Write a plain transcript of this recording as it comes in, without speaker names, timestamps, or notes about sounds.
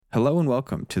Hello and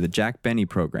welcome to the Jack Benny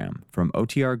program from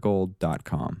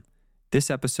OTRGold.com. This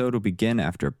episode will begin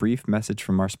after a brief message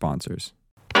from our sponsors.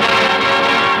 Friends,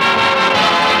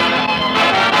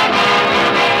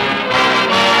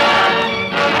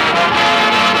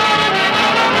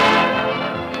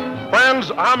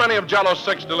 how many of Jell-O's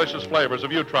 6 delicious flavors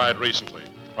have you tried recently?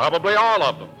 Probably all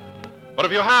of them. But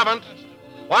if you haven't,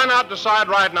 why not decide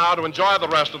right now to enjoy the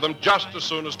rest of them just as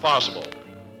soon as possible?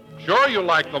 Sure, you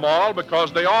like them all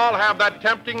because they all have that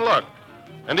tempting look,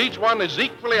 and each one is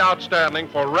equally outstanding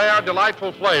for rare,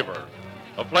 delightful flavor,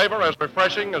 a flavor as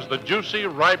refreshing as the juicy,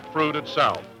 ripe fruit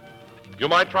itself. You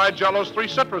might try Jell-O's 3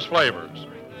 citrus flavors,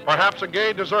 perhaps a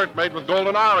gay dessert made with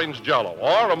golden orange Jell-O,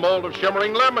 or a mold of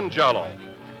shimmering lemon Jell-O,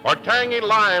 or tangy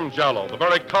lime Jell-O, the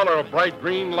very color of bright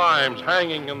green limes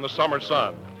hanging in the summer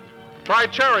sun. Try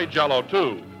cherry Jell-O,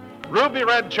 too. Ruby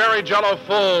red cherry Jell-O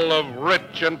full of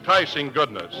rich, enticing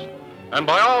goodness. And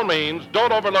by all means,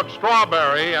 don't overlook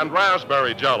strawberry and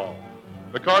raspberry Jell-O,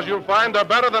 because you'll find they're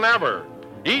better than ever.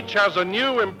 Each has a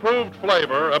new, improved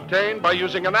flavor obtained by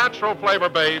using a natural flavor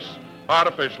base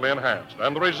artificially enhanced.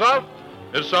 And the result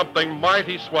is something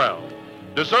mighty swell.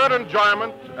 Dessert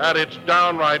enjoyment at its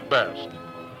downright best.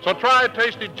 So try a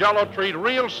tasty Jell-O treat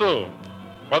real soon.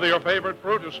 Whether your favorite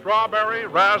fruit is strawberry,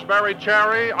 raspberry,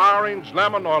 cherry, orange,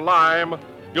 lemon, or lime,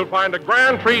 you'll find a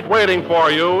grand treat waiting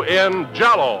for you in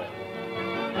Jell-O.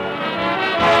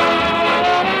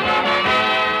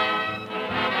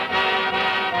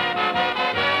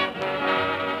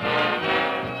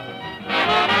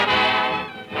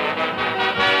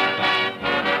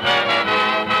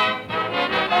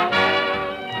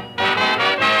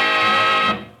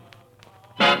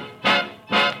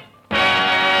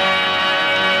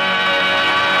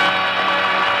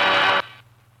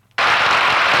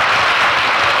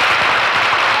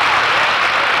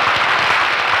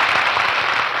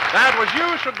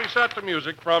 Should be set to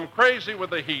music from Crazy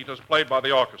with the Heat as played by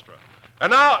the orchestra.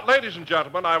 And now, ladies and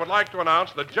gentlemen, I would like to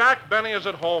announce that Jack Benny is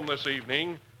at home this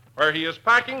evening, where he is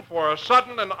packing for a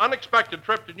sudden and unexpected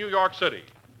trip to New York City.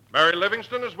 Mary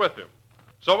Livingston is with him.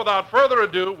 So without further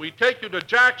ado, we take you to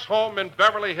Jack's home in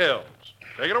Beverly Hills.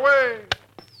 Take it away.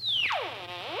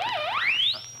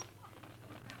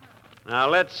 Now,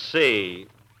 let's see.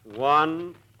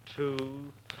 1,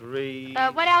 2, 3...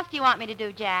 What else do you want me to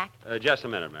do, Jack? Just a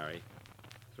minute, Mary.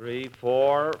 3,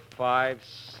 4, 5,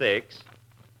 6.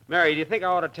 Mary, do you think I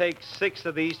ought to take 6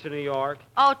 of these to New York?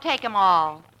 Oh, take them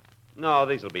all. No,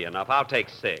 these will be enough. I'll take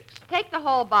 6. Take the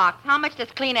whole box. How much does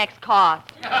Kleenex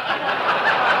cost?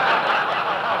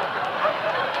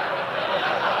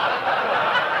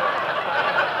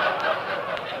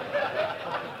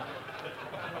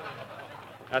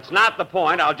 That's not the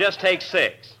point. I'll just take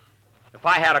 6. If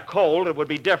I had a cold, it would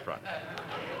be different.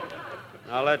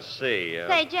 Now, let's see.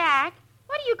 Say, Jack,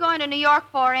 what are you going to New York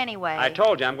for anyway? I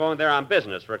told you I'm going there on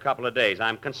business for a couple of days.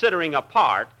 I'm considering a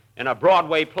part in a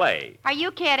Broadway play. Are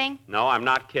you kidding? No, I'm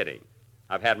not kidding.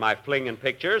 I've had my fling in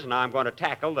pictures, and now I'm going to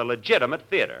tackle the legitimate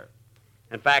theater.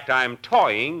 In fact, I'm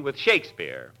toying with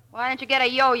Shakespeare. Why don't you get a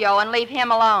yo-yo and leave him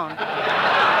alone?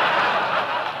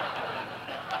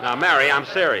 Now, Mary, I'm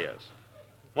serious.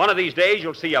 One of these days,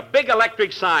 you'll see a big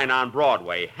electric sign on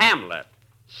Broadway, Hamlet,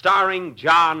 starring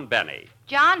John Benny.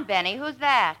 John Benny? Who's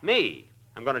that? Me.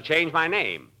 I'm going to change my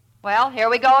name. Well, here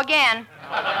we go again.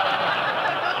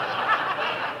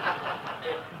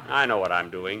 I know what I'm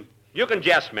doing. You can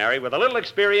jest, Mary. With a little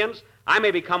experience, I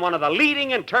may become one of the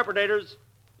leading interpreters?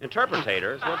 What's that?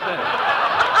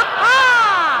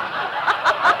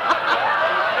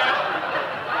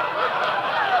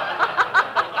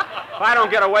 If I don't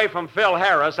get away from Phil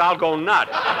Harris, I'll go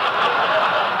nuts.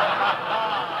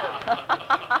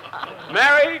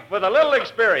 Mary, with a little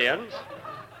experience,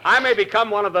 I may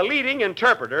become one of the leading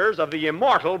interpreters of the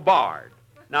immortal Bard.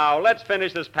 Now, let's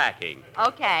finish this packing.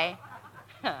 Okay.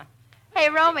 Hey,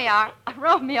 Romeo,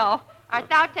 art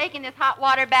thou taking this hot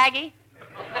water baggie?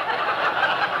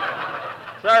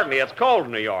 Certainly, it's cold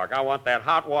in New York. I want that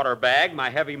hot water bag,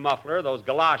 my heavy muffler, those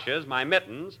galoshes, my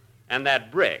mittens, and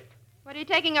that brick. What are you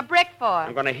taking a brick for?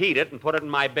 I'm going to heat it and put it in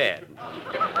my bed.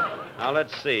 Now,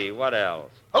 let's see. What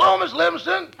else? Hello, Miss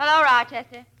Livingston. Hello,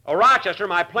 Rochester. Oh, Rochester,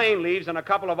 my plane leaves in a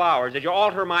couple of hours. Did you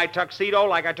alter my tuxedo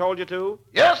like I told you to?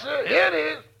 Yes, sir. Here it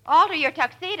is. Alter your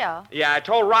tuxedo? Yeah, I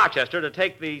told Rochester to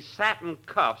take the satin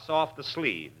cuffs off the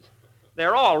sleeves.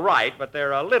 They're all right, but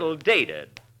they're a little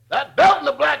dated. That belt in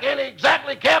the black ain't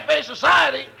exactly cafe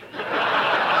society.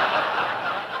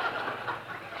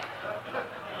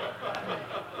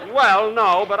 Well,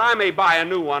 no, but I may buy a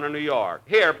new one in New York.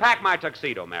 Here, pack my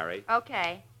tuxedo, Mary.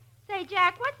 Okay. Say,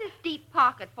 Jack, what's this deep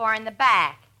pocket for in the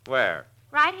back? Where?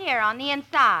 Right here on the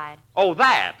inside. Oh,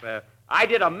 that. I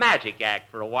did a magic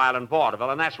act for a while in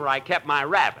vaudeville, and that's where I kept my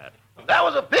rabbit. That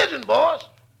was a pigeon, boss.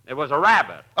 It was a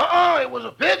rabbit. It was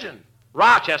a pigeon.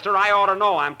 Rochester, I ought to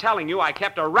know. I'm telling you, I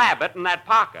kept a rabbit in that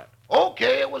pocket.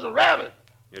 Okay, it was a rabbit.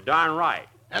 You're darn right.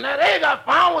 And that egg I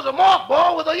found was a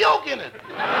mothball with a yolk in it.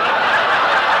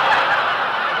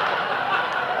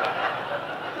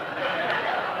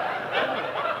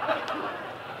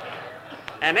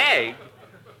 An egg?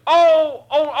 Oh,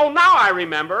 now I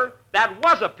remember. That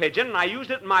was a pigeon, and I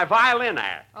used it in my violin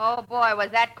act. Oh, boy, was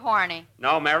that corny.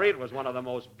 No, Mary, it was one of the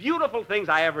most beautiful things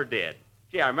I ever did.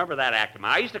 Gee, I remember that act of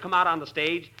mine. I used to come out on the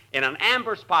stage in an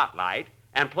amber spotlight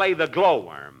and play the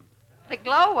glowworm. The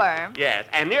glowworm? Yes,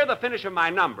 and near the finish of my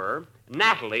number,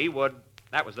 Natalie would...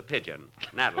 That was the pigeon,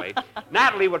 Natalie.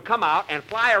 Natalie would come out and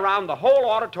fly around the whole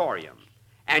auditorium.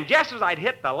 And just as I'd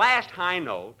hit the last high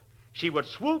note, she would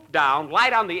swoop down,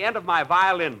 light on the end of my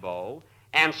violin bow,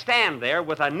 and stand there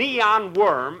with a neon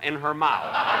worm in her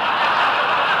mouth.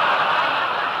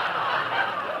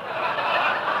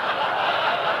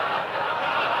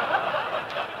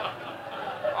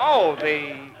 Oh,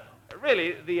 the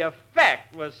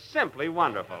effect was simply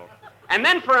wonderful. And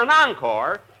then for an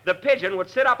encore, the pigeon would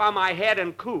sit up on my head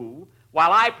and coo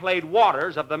while I played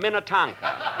Waters of the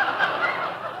Minnetonka.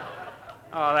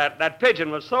 Oh, that pigeon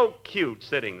was so cute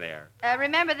sitting there.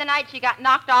 Remember the night she got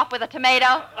knocked off with a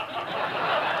tomato?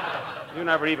 You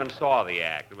never even saw the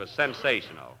act. It was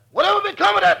sensational. Whatever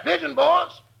become of that pigeon,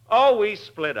 boss? Oh, we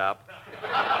split up.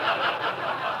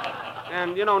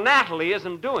 And, Natalie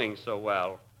isn't doing so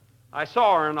well. I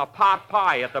saw her in a pot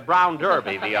pie at the Brown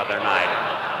Derby the other night.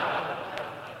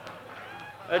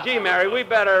 Gee, Mary, we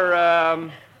better,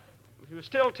 she was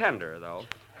still tender, though.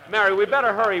 Mary, we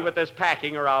better hurry with this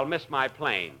packing or I'll miss my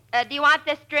plane. Do you want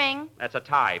this string? That's a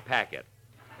tie. Pack it.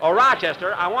 Oh,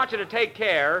 Rochester, I want you to take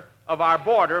care of our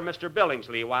boarder, Mr.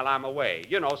 Billingsley, while I'm away.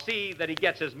 See that he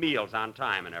gets his meals on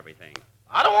time and everything.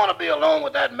 I don't want to be alone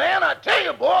with that man. I tell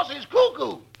you, boss, he's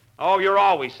cuckoo. Oh, you're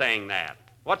always saying that.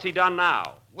 What's he done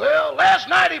now? Well, last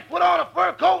night he put on a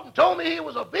fur coat and told me he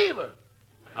was a beaver.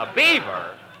 A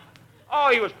beaver? Oh,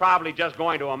 he was probably just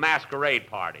going to a masquerade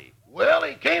party. Well,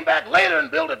 he came back later and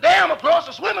built a dam across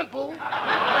the swimming pool.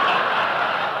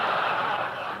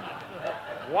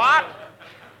 What?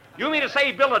 You mean to say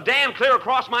he built a dam clear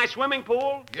across my swimming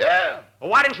pool? Yeah. Well,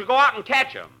 why didn't you go out and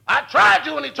catch him? I tried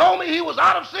to, and he told me he was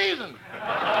out of season.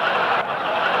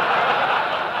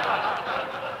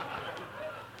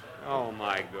 Oh,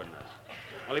 my goodness.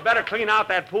 Well, he better clean out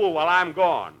that pool while I'm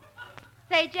gone.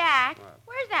 Say, Jack,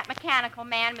 where's that mechanical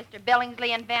man Mr.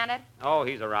 Billingsley invented? Oh,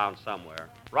 he's around somewhere.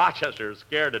 Rochester is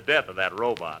scared to death of that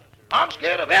robot. I'm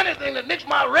scared of anything that nicks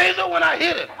my razor when I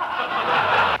hit it.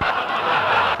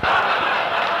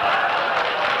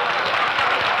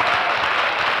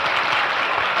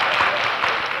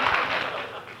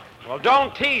 Well,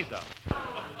 don't tease them.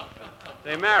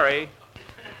 Say, Mary,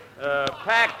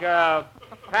 pack a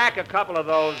couple of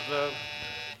those.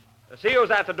 See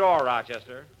who's at the door,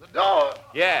 Rochester. The door?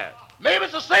 Yes. Maybe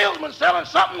it's a salesman selling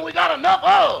something we got enough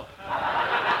of.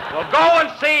 Well, go and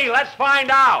see. Let's find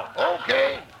out.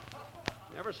 Okay.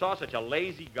 Never saw such a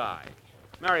lazy guy.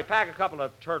 Mary, pack a couple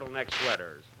of turtleneck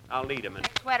sweaters. I'll need them. And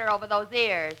Sweater over those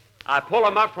ears. I pull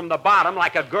them up from the bottom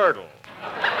like a girdle.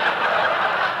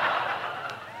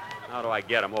 How do I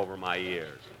get them over my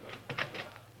ears?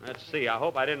 Let's see. I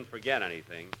hope I didn't forget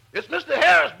anything. It's Mr.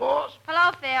 Harris, boss.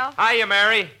 Hello, Phil. Hiya,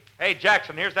 Mary. Hey,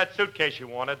 Jackson, here's that suitcase you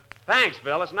wanted. Thanks,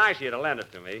 Bill. It's nice of you to lend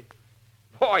it to me.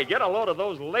 Boy, get a load of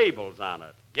those labels on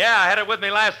it. Yeah, I had it with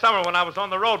me last summer when I was on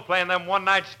the road playing them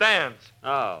one-night stands.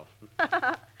 Oh.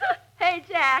 Hey,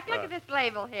 Jack, look at this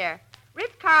label here.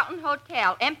 Ritz-Carlton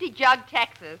Hotel, Empty Jug,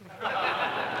 Texas.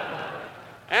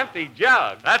 Empty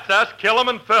jug. That's us. Kill 'em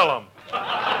and fill 'em.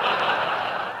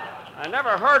 I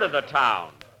never heard of the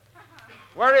town.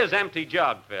 Where is Empty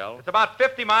Jug, Phil? It's about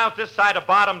 50 miles this side of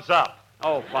Bottoms Up.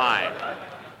 Oh, fine.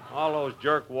 All those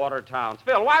jerk-water towns.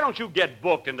 Phil, why don't you get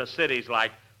booked into cities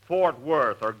like Fort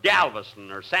Worth or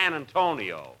Galveston or San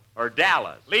Antonio or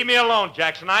Dallas? Leave me alone,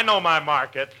 Jackson. I know my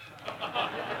market.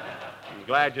 I'm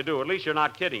glad you do. At least you're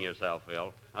not kidding yourself,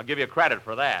 Phil. I'll give you credit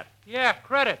for that. Yeah,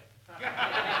 credit.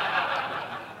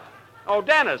 Oh,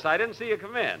 Dennis, I didn't see you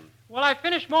come in. Well, I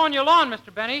finished mowing your lawn,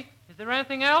 Mr. Benny. Is there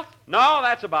anything else? No,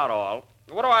 that's about all.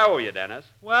 What do I owe you, Dennis?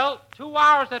 Well, 2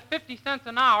 hours at 50 cents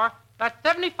an hour. That's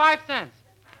 75 cents.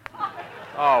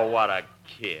 Oh, what a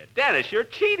kid. Dennis, you're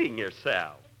cheating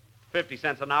yourself. 50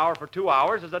 cents an hour for 2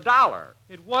 hours is $1.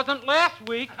 It wasn't last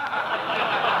week.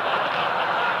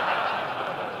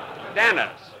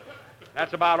 Dennis,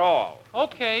 that's about all.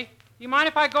 Okay. Do you mind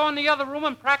if I go in the other room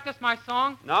and practice my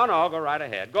song? No, go right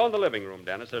ahead. Go in the living room,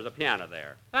 Dennis. There's a piano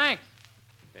there. Thanks.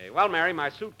 Okay. Well, Mary, my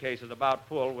suitcase is about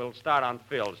full. We'll start on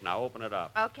Phil's now. Open it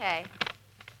up. Okay.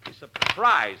 Be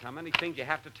surprised how many things you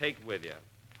have to take with you.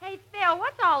 Hey, Phil,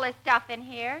 what's all this stuff in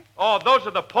here? Oh, those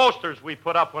are the posters we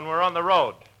put up when we're on the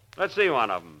road. Let's see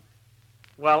one of them.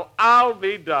 Well, I'll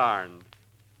be darned.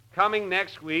 Coming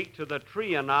next week to the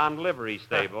Trianon livery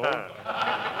stable,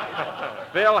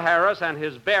 Phil Harris and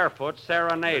his barefoot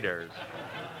serenaders.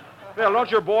 Phil, don't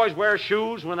your boys wear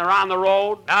shoes when they're on the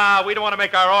road? Nah, we don't want to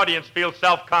make our audience feel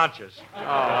self-conscious. Oh,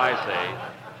 I see.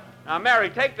 Now, Mary,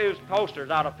 take these posters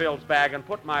out of Phil's bag and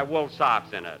put my wool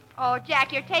socks in it. Oh,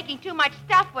 Jack, you're taking too much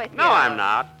stuff with you. No, I'm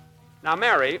not. Now,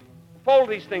 Mary, fold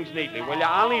these things neatly, will you?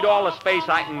 I'll need all the space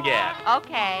I can get.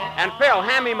 Okay. And, Phil,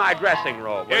 hand me my dressing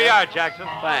robe. will Here you are, Jackson.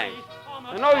 Thanks.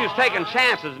 There's no use taking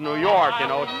chances in New York, you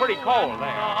know. It's pretty cold there.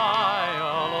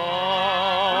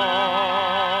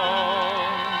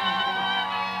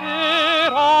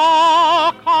 It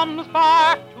all comes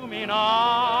back to me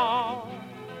now.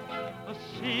 A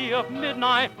sea of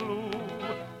midnight blue,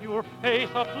 your face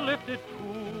uplifted to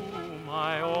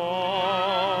my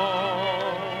own.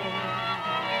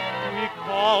 We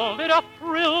called it a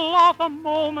thrill of the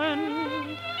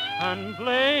moment and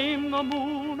blamed the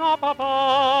moon up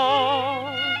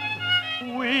above.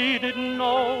 We didn't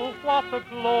know what the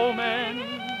glow meant.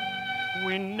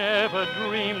 We never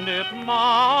dreamed it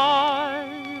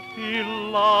might be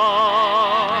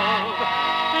love.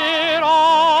 It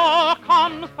all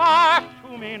comes back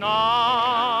to me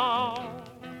now.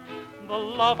 The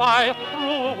love I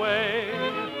threw away,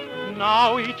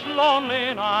 now each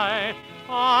lonely night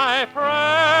I pray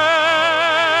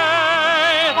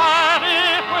that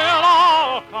it will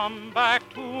all come back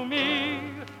to me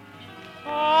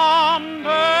someday.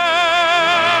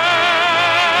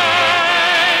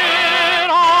 It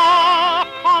all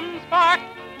comes back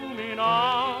to me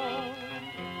now.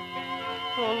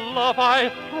 The love I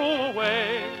threw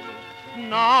away,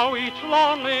 now each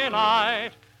lonely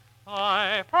night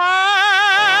I pray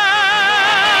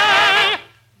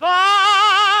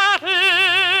that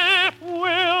it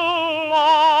will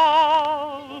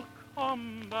all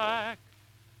come back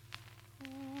to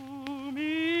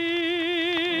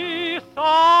me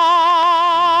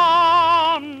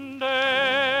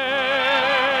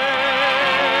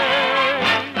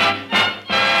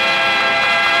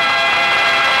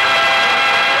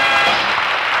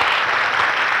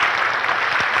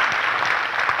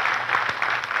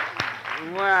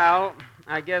Well,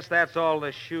 I guess that's all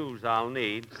the shoes I'll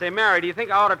need. Say, Mary, do you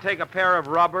think I ought to take a pair of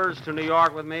rubbers to New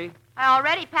York with me? I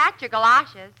already packed your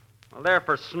galoshes. Well, they're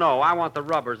for snow. I want the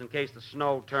rubbers in case the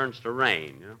snow turns to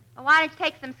rain, you know? Well, why don't you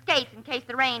take some skates in case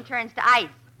the rain turns to ice?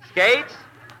 Skates?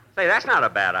 Say, that's not a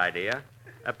bad idea.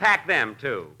 Pack them,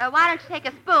 too. Why don't you take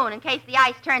a spoon in case the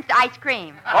ice turns to ice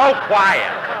cream? Oh,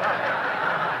 quiet.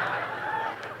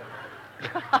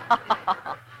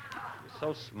 You're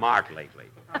so smart lately.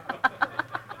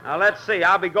 Now, let's see.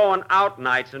 I'll be going out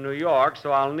nights in New York,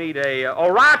 so I'll need a...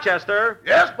 Rochester.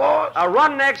 Yes, boss?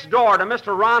 Run next door to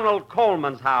Mr. Ronald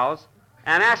Coleman's house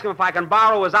and ask him if I can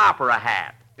borrow his opera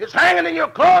hat. It's hanging in your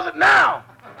closet now.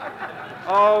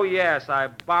 Oh, yes. I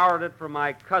borrowed it for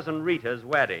my cousin Rita's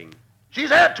wedding. She's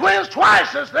had twins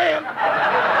twice since then.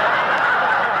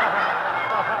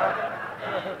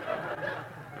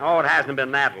 Oh, it hasn't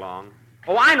been that long.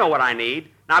 Oh, I know what I need.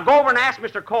 Now go over and ask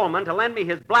Mr. Coleman to lend me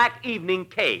his black evening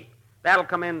cape. That'll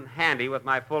come in handy with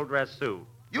my full dress suit.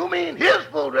 You mean his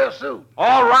full dress suit?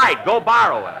 All right, go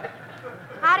borrow it.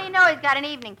 How do you know he's got an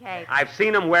evening cape? I've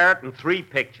seen him wear it in 3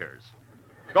 pictures.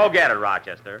 Go get it,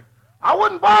 Rochester. I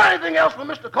wouldn't borrow anything else from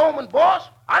Mr. Coleman, boss.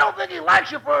 I don't think he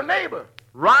likes you for a neighbor.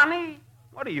 Ronnie?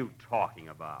 What are you talking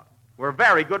about? We're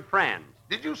very good friends.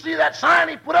 Did you see that sign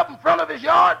he put up in front of his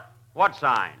yard? What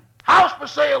sign? House for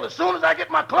sale as soon as I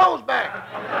get my clothes back.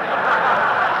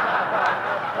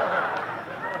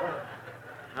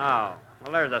 Oh,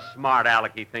 well, there's a smart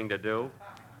alecky thing to do.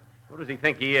 Who does he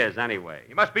think he is, anyway?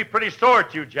 He must be pretty sore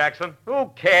at you, Jackson.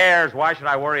 Who cares? Why should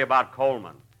I worry about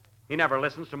Coleman? He never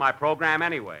listens to my program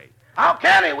anyway. How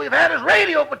can he? We've had his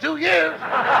radio for 2 years.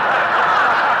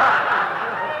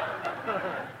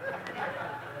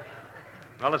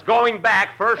 Well, it's going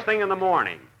back first thing in the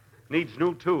morning. Needs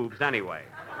new tubes anyway.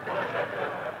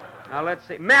 Now, let's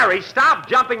see. Mary, stop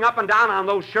jumping up and down on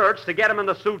those shirts to get them in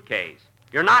the suitcase.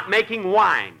 You're not making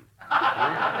wine.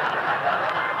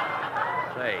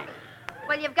 Say.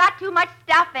 Well, you've got too much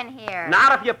stuff in here.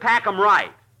 Not if you pack them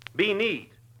right. Be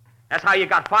neat. That's how you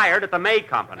got fired at the May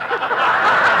Company.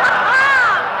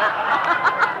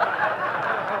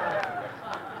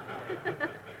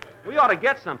 We ought to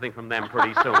get something from them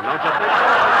pretty soon, don't you think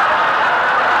so?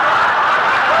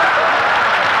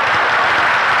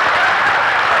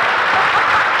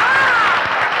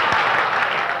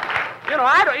 You know,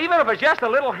 even if it's just a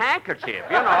little handkerchief,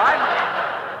 you know,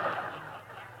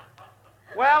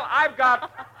 Well, I've got...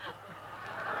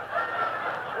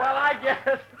 Well, I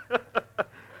guess...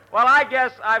 Well, I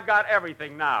guess I've got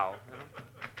everything now.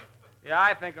 Yeah,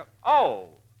 I think... Oh,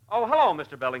 hello,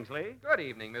 Mr. Billingsley. Good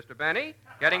evening, Mr. Benny.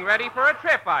 Getting ready for a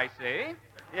trip, I see.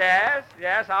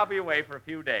 Yes, I'll be away for a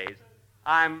few days.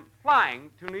 I'm flying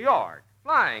to New York.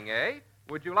 Flying, eh?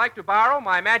 Would you like to borrow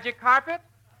my magic carpet?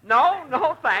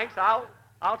 No, thanks.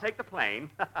 I'll take the plane.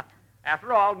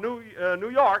 After all, New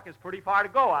York is pretty far to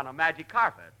go on a magic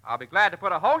carpet. I'll be glad to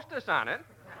put a hostess on it.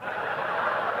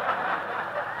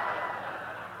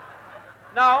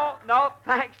 No,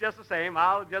 thanks just the same.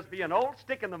 I'll just be an old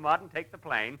stick in the mud and take the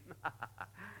plane.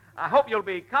 I hope you'll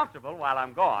be comfortable while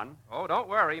I'm gone. Oh, don't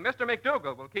worry. Mr.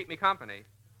 McDougal will keep me company.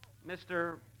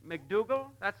 Mr.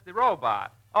 McDougal? That's the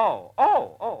robot. Oh.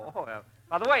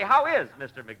 By the way, how is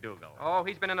Mr. McDougal? Oh,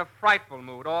 he's been in a frightful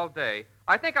mood all day.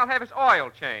 I think I'll have his oil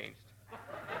changed.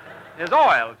 His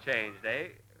oil changed, eh?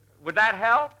 Would that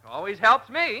help? Always helps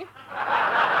me.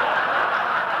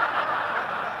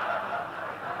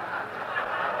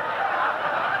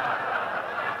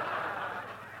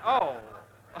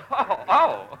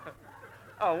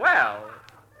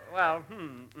 Well,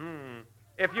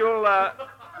 If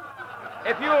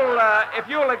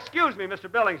you'll excuse me, Mr.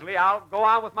 Billingsley, I'll go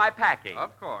on with my packing.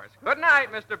 Of course. Good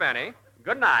night, Mr. Benny.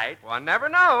 Good night. One never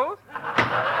knows.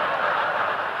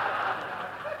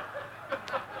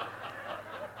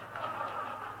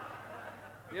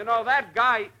 You know, that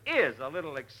guy is a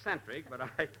little eccentric, but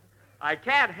I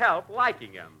can't help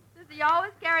liking him. Does he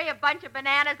always carry a bunch of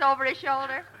bananas over his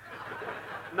shoulder?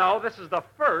 No, this is the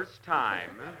first time.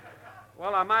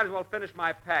 Well, I might as well finish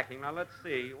my packing. Now, let's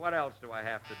see. What else do I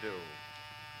have to do?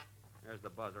 There's the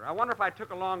buzzer. I wonder if I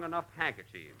took along enough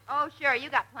handkerchiefs. Oh, sure. You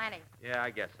got plenty. Yeah,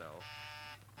 I guess so.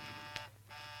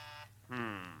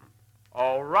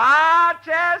 Oh,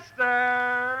 Rochester!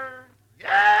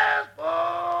 Yes,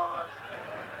 boss.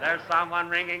 There's someone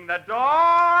ringing the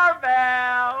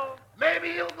doorbell. Maybe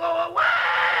you'll go away.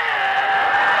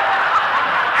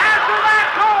 Answer that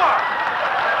door!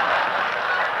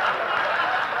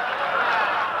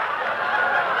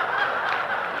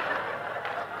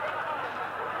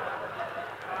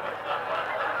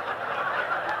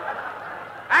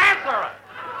 Answer it!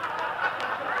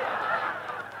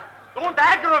 Don't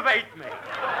aggravate me.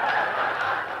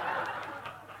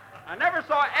 I never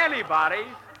saw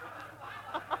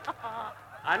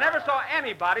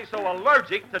anybody so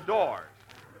allergic to doors.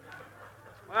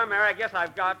 Well, Mary, I guess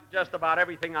I've got just about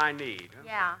everything I need. Huh?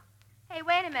 Yeah. Hey,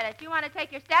 wait a minute. You want to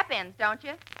take your step-ins, don't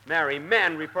you? Mary,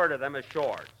 men refer to them as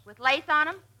shorts. With lace on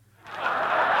them?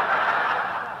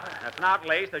 That's not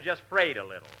lace. They're just frayed a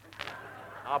little.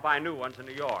 I'll buy new ones in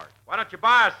New York. Why don't you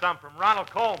buy us some from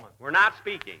Ronald Coleman? We're not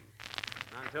speaking.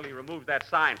 Not until he removes that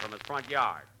sign from his front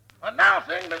yard.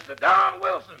 Announcing Mr. Don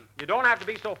Wilson. You don't have to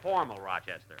be so formal,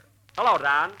 Rochester. Hello,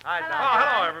 Don. Hi, Don.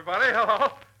 Hello, everybody.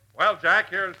 Hello. Well, Jack,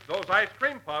 here's those ice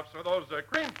cream puffs, or those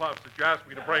cream puffs that you asked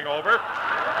me to bring over.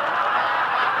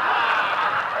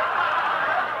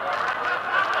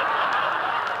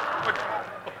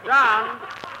 Don,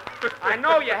 I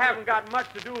know you haven't got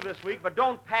much to do this week, but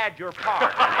don't pad your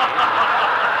part.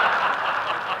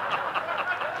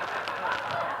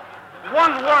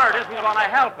 One word isn't going to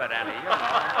help it any, you know.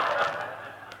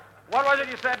 What was it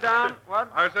you said, Don?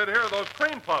 What? I said, here are those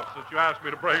cream puffs that you asked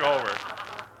me to bring over.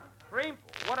 Cream?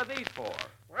 What are these for?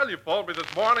 Well, you phoned me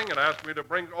this morning and asked me to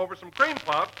bring over some cream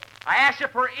puffs. I asked you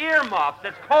for earmuffs.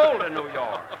 It's cold in New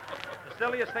York. The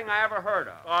silliest thing I ever heard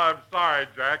of. Oh, I'm sorry,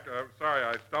 Jack. I'm sorry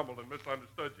I stumbled and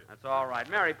misunderstood you. That's all right.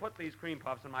 Mary, put these cream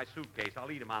puffs in my suitcase.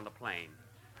 I'll eat them on the plane.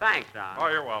 Thanks, Don. Oh,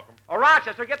 you're welcome. Oh,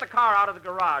 Rochester, get the car out of the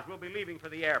garage. We'll be leaving for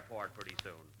the airport pretty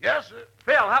soon. Yes, sir.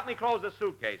 Phil, help me close this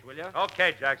suitcase, will you?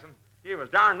 Okay, Jackson. It was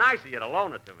darn nice of you to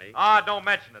loan it to me. Don't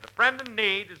mention it. A friend in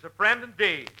need is a friend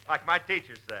indeed, like my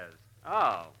teacher says.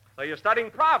 Oh, so you're studying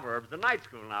Proverbs in night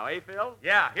school now, eh, Phil?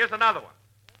 Yeah, here's another one.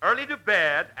 Early to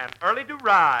bed and early to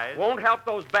rise. Won't help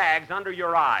those bags under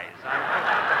your eyes.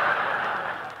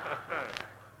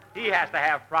 He has to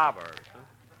have Proverbs. Huh?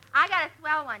 I got a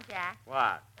swell one, Jack.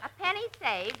 What? A penny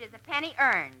saved is a penny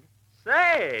earned.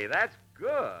 Say, that's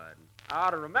good. I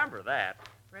ought to remember that.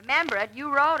 Remember it,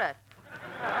 you wrote it.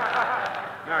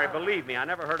 Mary, believe me, I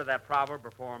never heard of that proverb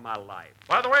before in my life.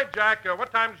 By the way, Jack,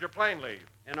 what time does your plane leave?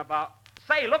 In about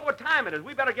Say, look what time it is.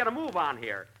 We better get a move on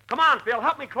here. Come on, Phil,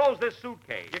 help me close this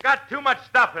suitcase. You got too much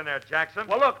stuff in there, Jackson.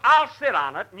 Well, look, I'll sit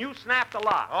on it, and you snap the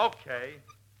lock. Okay.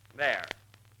 There.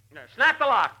 Now, snap the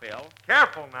lock, Phil.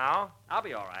 Careful now. I'll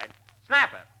be all right.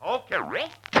 Snap it. Okay. Yay!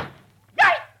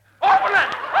 Open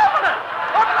it! Open it!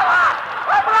 Open the lock!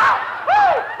 Open it!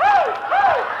 Woo! Woo!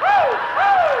 Woo! Woo!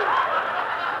 Woo!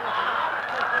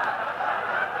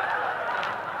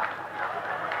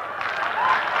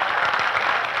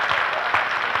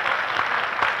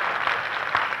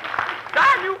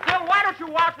 Darn you, Phil, why don't you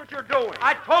watch what you're doing?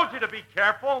 I told you to be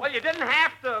careful. Well, you didn't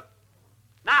have to.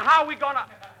 Now, how are we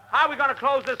gonna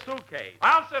close this suitcase?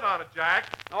 I'll sit on it, Jack.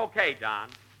 Okay, Don.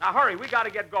 Now, hurry, we got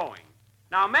to get going.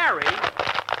 Now, Mary...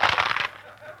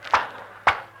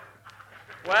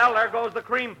 Well, there goes the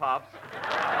cream puffs.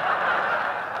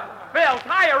 Phil,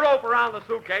 tie a rope around the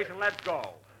suitcase and let's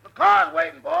go. The car's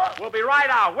waiting, boss. We'll be right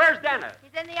out. Where's Dennis?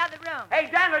 He's in the other room.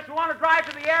 Hey, Dennis, you want to drive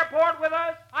to the airport with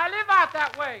us? I live out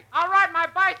that way. I'll ride my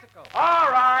bicycle. All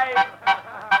right.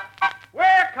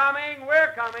 We're coming.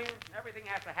 We're coming. Everything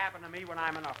has to happen to me when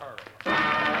I'm in a hurry.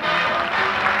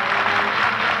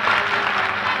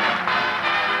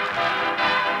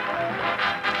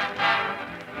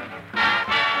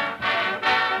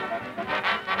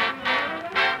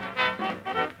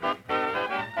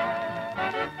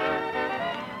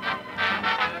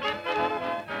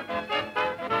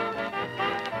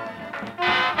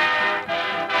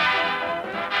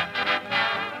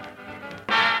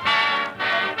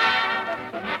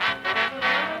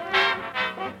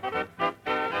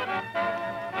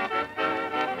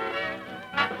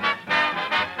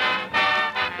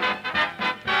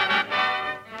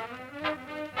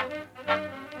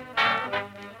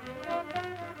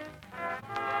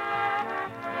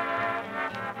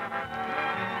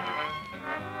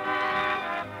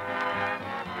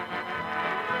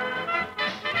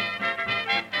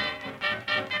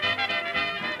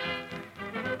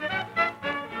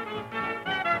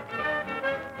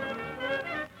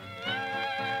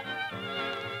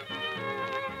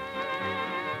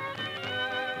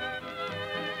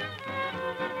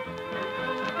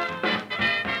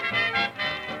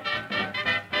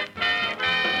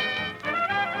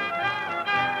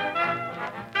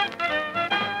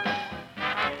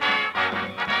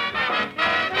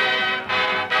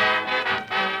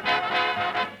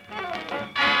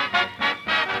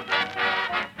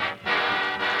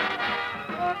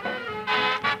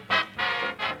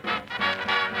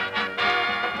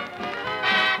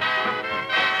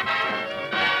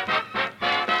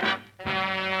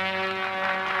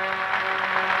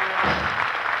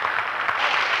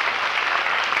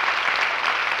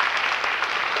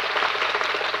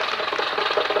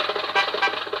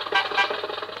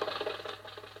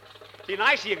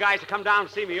 Nice of you guys to come down and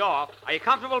see me off. Are you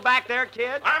comfortable back there,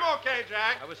 kid? I'm okay,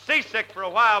 Jack. I was seasick for a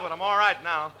while, but I'm all right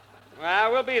now.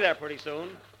 Well, we'll be there pretty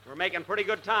soon. We're making pretty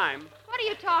good time. What are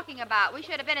you talking about? We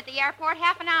should have been at the airport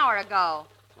half an hour ago.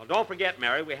 Well, don't forget,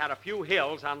 Mary, we had a few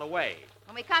hills on the way.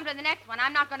 When we come to the next one,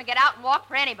 I'm not going to get out and walk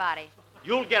for anybody.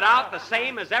 You'll get out the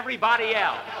same as everybody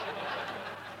else.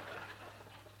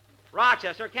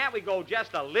 Rochester, can't we go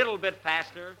just a little bit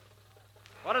faster?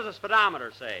 What does the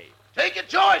speedometer say? Take your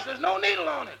choice. There's no needle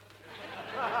on it.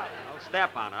 Don't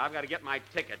step on it. I've got to get my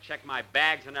ticket, check my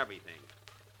bags and everything.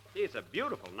 Gee, it's a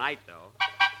beautiful night, though.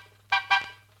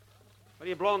 What are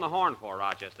you blowing the horn for,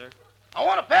 Rochester? I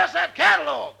want to pass that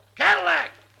catalog.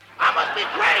 Cadillac. I must be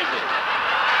crazy.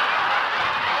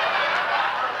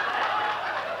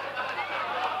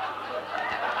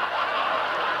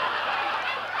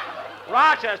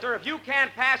 Rochester, if you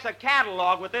can't pass a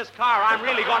catalog with this car, I'm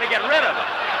really going to get rid of it.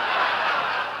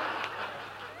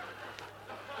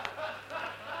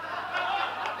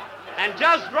 And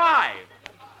just drive.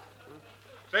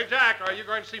 Say, Jack, are you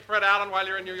going to see Fred Allen while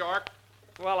you're in New York?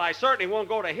 Well, I certainly won't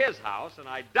go to his house, and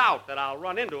I doubt that I'll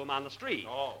run into him on the street.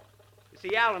 Oh. You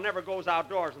see, Allen never goes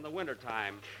outdoors in the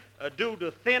wintertime due to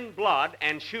thin blood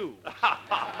and shoes.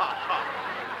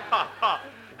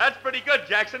 That's pretty good,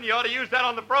 Jackson. You ought to use that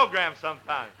on the program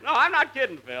sometime. No, I'm not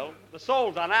kidding, Phil. The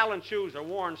soles on Allen's shoes are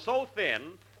worn so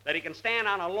thin that he can stand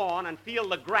on a lawn and feel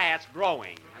the grass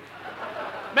growing.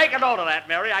 Make a note of that,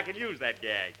 Mary. I can use that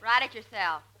gag. Write it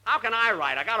yourself. How can I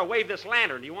write? I got to wave this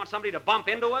lantern. Do you want somebody to bump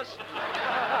into us?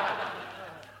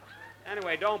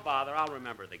 Anyway, don't bother. I'll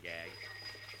remember the gag.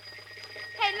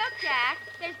 Hey, look, Jack.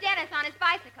 There's Dennis on his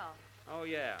bicycle. Oh,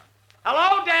 yeah.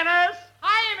 Hello, Dennis.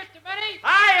 Hiya, Mr. Benny.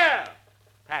 Hiya.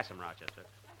 Pass him, Rochester.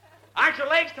 Aren't your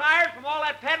legs tired from all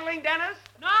that pedaling, Dennis?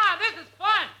 Nah, this is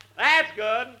fun. That's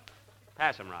good.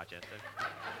 Pass him, Rochester.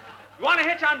 You want to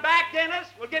hitch on back, Dennis?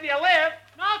 We'll give you a lift.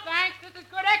 No, thanks. This is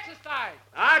good exercise.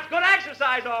 It's good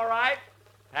exercise, all right.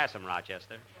 Pass him,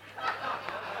 Rochester.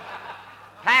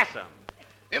 Pass him.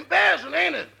 Embarrassing,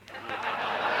 ain't it?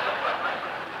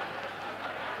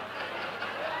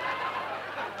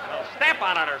 Well, step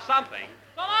on it or something.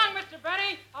 So long, Mr.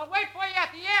 Benny. I'll wait for you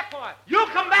at the airport. You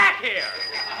come back here.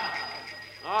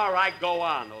 All right, go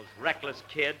on, those reckless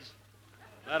kids.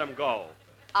 Let them go.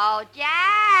 Oh,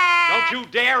 Jack! Don't you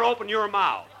dare open your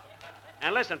mouth.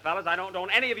 And listen, fellas,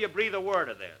 don't any of you breathe a word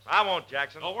of this. I won't,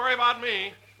 Jackson. Don't worry about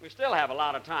me. We still have a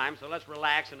lot of time, so let's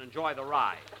relax and enjoy the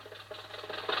ride.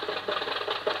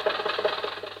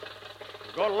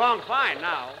 We're going along fine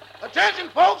now. Attention,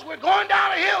 folks, we're going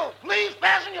down a hill. Please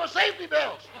fasten your safety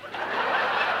belts.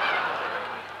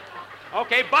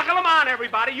 Okay, buckle them on,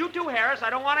 everybody. You too, Harris. I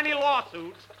don't want any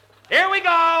lawsuits. Here we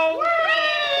go.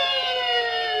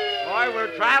 Boy,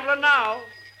 we're traveling now.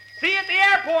 See you at the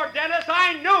airport, Dennis.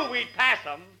 I knew we'd pass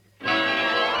them.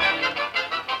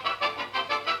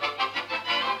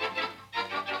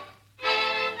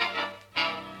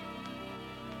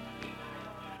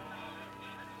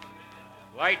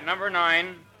 Flight number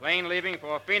 9, plane leaving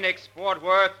for Phoenix, Fort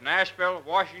Worth, Nashville,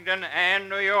 Washington, and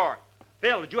New York.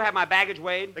 Phil, did you have my baggage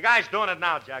weighed? The guy's doing it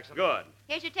now, Jackson. Good.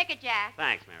 Here's your ticket, Jack.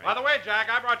 Thanks, Mary. By the way, Jack,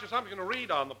 I brought you something to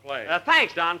read on the plane.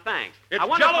 Thanks, Don, thanks. It's I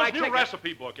wonder if my Jell-O's new ticket-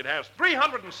 recipe book. It has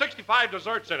 365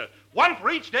 desserts in it, one for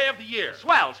each day of the year.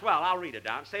 Swell. I'll read it,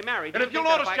 Don. Say, Mary, do And you if you'll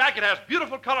think notice, that Jack, it has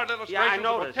beautiful colored illustrations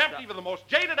that will noticed. tempt even the most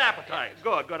jaded appetites.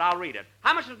 Good, I'll read it.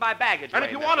 How much is my baggage And weigh,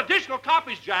 if you mister? want additional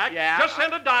copies, Jack, Yeah. just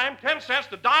send a dime, 10 cents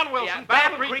to Don Wilson,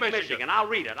 Battle Battle Creek, Michigan. I'll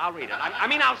read it. I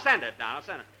mean, I'll send it, Don. I'll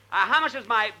send it. How much does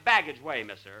my baggage weigh,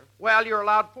 mister? Well, you're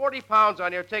allowed 40 pounds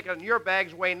on your ticket, and your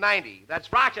bags weigh 90.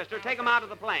 That's Rochester. Take him out of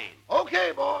the plane.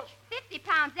 Okay, boss. 50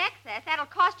 pounds excess. That'll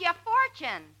cost you a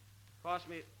fortune. Cost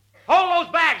me... Hold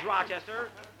those bags, Rochester.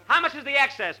 How much is the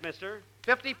excess, mister?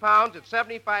 50 pounds at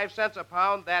 75 cents a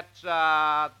pound. That's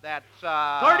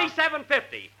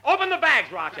 $37.50. Open the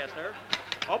bags, Rochester.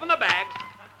 Open the bags.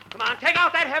 Come on, take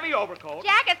out that heavy overcoat.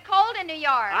 Jack, it's cold in New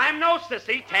York. I'm no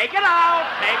sissy. Take it out.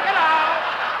 Take it out.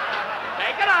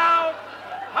 Take it out.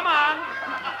 Come on.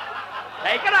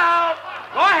 Take it out.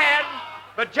 Go ahead.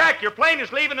 But, Jack, your plane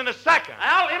is leaving in a second.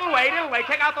 Well, it'll wait.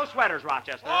 Take out those sweaters,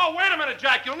 Rochester. Oh, wait a minute,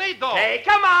 Jack. You'll need those. Take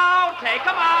them out. Take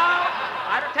them out.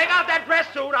 Take out that dress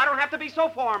suit. I don't have to be so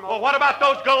formal. Well, what about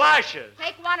those galoshes?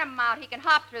 Take one of them out. He can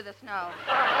hop through the snow.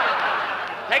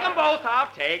 Take them both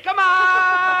out. Take them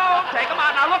out. Take them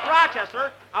out. Now, look,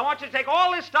 Rochester, I want you to take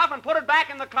all this stuff and put it back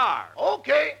in the car.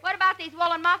 Okay. What about these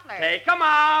woolen mufflers? Take them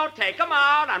out. Take them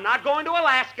out. I'm not going to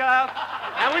Alaska.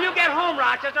 And when you get home,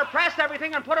 Rochester, press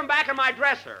everything and put them back in my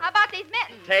dresser. How about these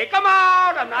mittens? Take them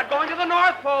out. I'm not going to the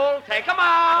North Pole. Take them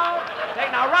out.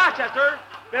 Now, Rochester,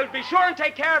 be sure and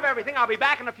take care of everything. I'll be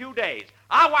back in a few days.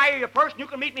 I'll wire you first, and you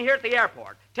can meet me here at the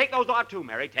airport. Take those out, too,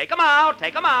 Mary. Take them out.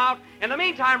 Take them out. In the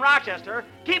meantime, Rochester,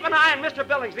 keep an eye on Mr.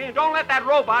 Billingsley, and don't let that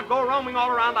robot go roaming all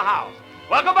around the house.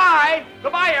 Well, goodbye.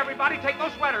 Goodbye, everybody. Take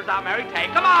those sweaters out, Mary.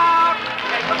 Take them out.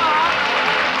 Take them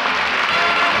out.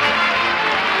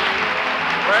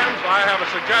 Friends, I have a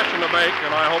suggestion to make,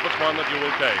 and I hope it's one that you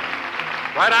will take.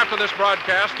 Right after this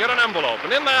broadcast, get an envelope,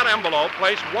 and in that envelope,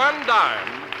 place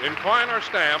 $1 in coin or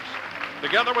stamps,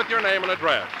 together with your name and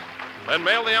address. Then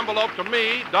mail the envelope to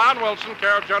me, Don Wilson,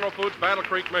 care of General Foods, Battle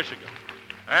Creek, Michigan.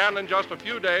 And in just a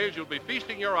few days, you'll be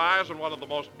feasting your eyes on one of the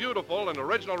most beautiful and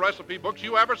original recipe books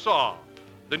you ever saw.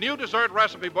 The new dessert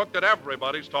recipe book that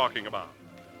everybody's talking about.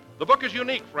 The book is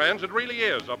unique, friends. It really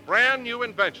is a brand new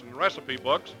invention in recipe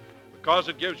books because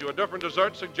it gives you a different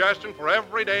dessert suggestion for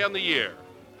every day in the year.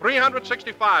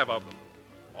 365 of them.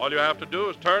 All you have to do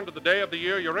is turn to the day of the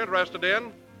year you're interested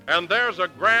in, and there's a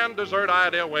grand dessert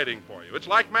idea waiting for you. It's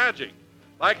like magic,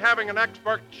 like having an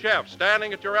expert chef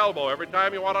standing at your elbow every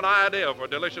time you want an idea for a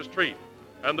delicious treat.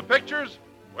 And the pictures,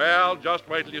 well, just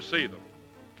wait till you see them.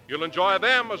 You'll enjoy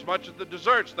them as much as the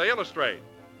desserts they illustrate.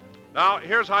 Now,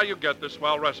 here's how you get this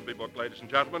swell recipe book, ladies and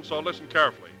gentlemen, so listen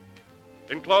carefully.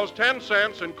 Enclose 10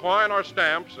 cents in coin or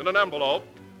stamps in an envelope,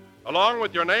 along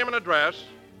with your name and address,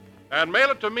 and mail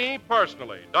it to me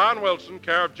personally, Don Wilson,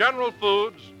 care of General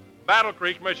Foods, Battle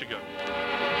Creek, Michigan.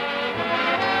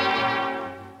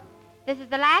 This is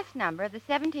the last number of the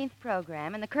 17th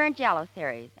program in the current Jell-O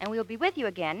series, and we'll be with you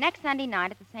again next Sunday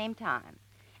night at the same time.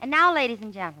 And now, ladies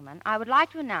and gentlemen, I would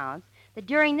like to announce that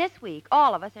during this week,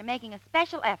 all of us are making a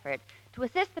special effort to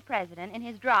assist the President in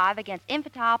his drive against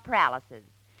infantile paralysis.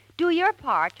 Do your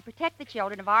part to protect the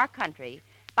children of our country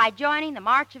by joining the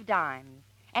March of Dimes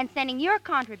and sending your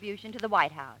contribution to the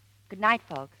White House. Good night,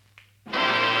 folks.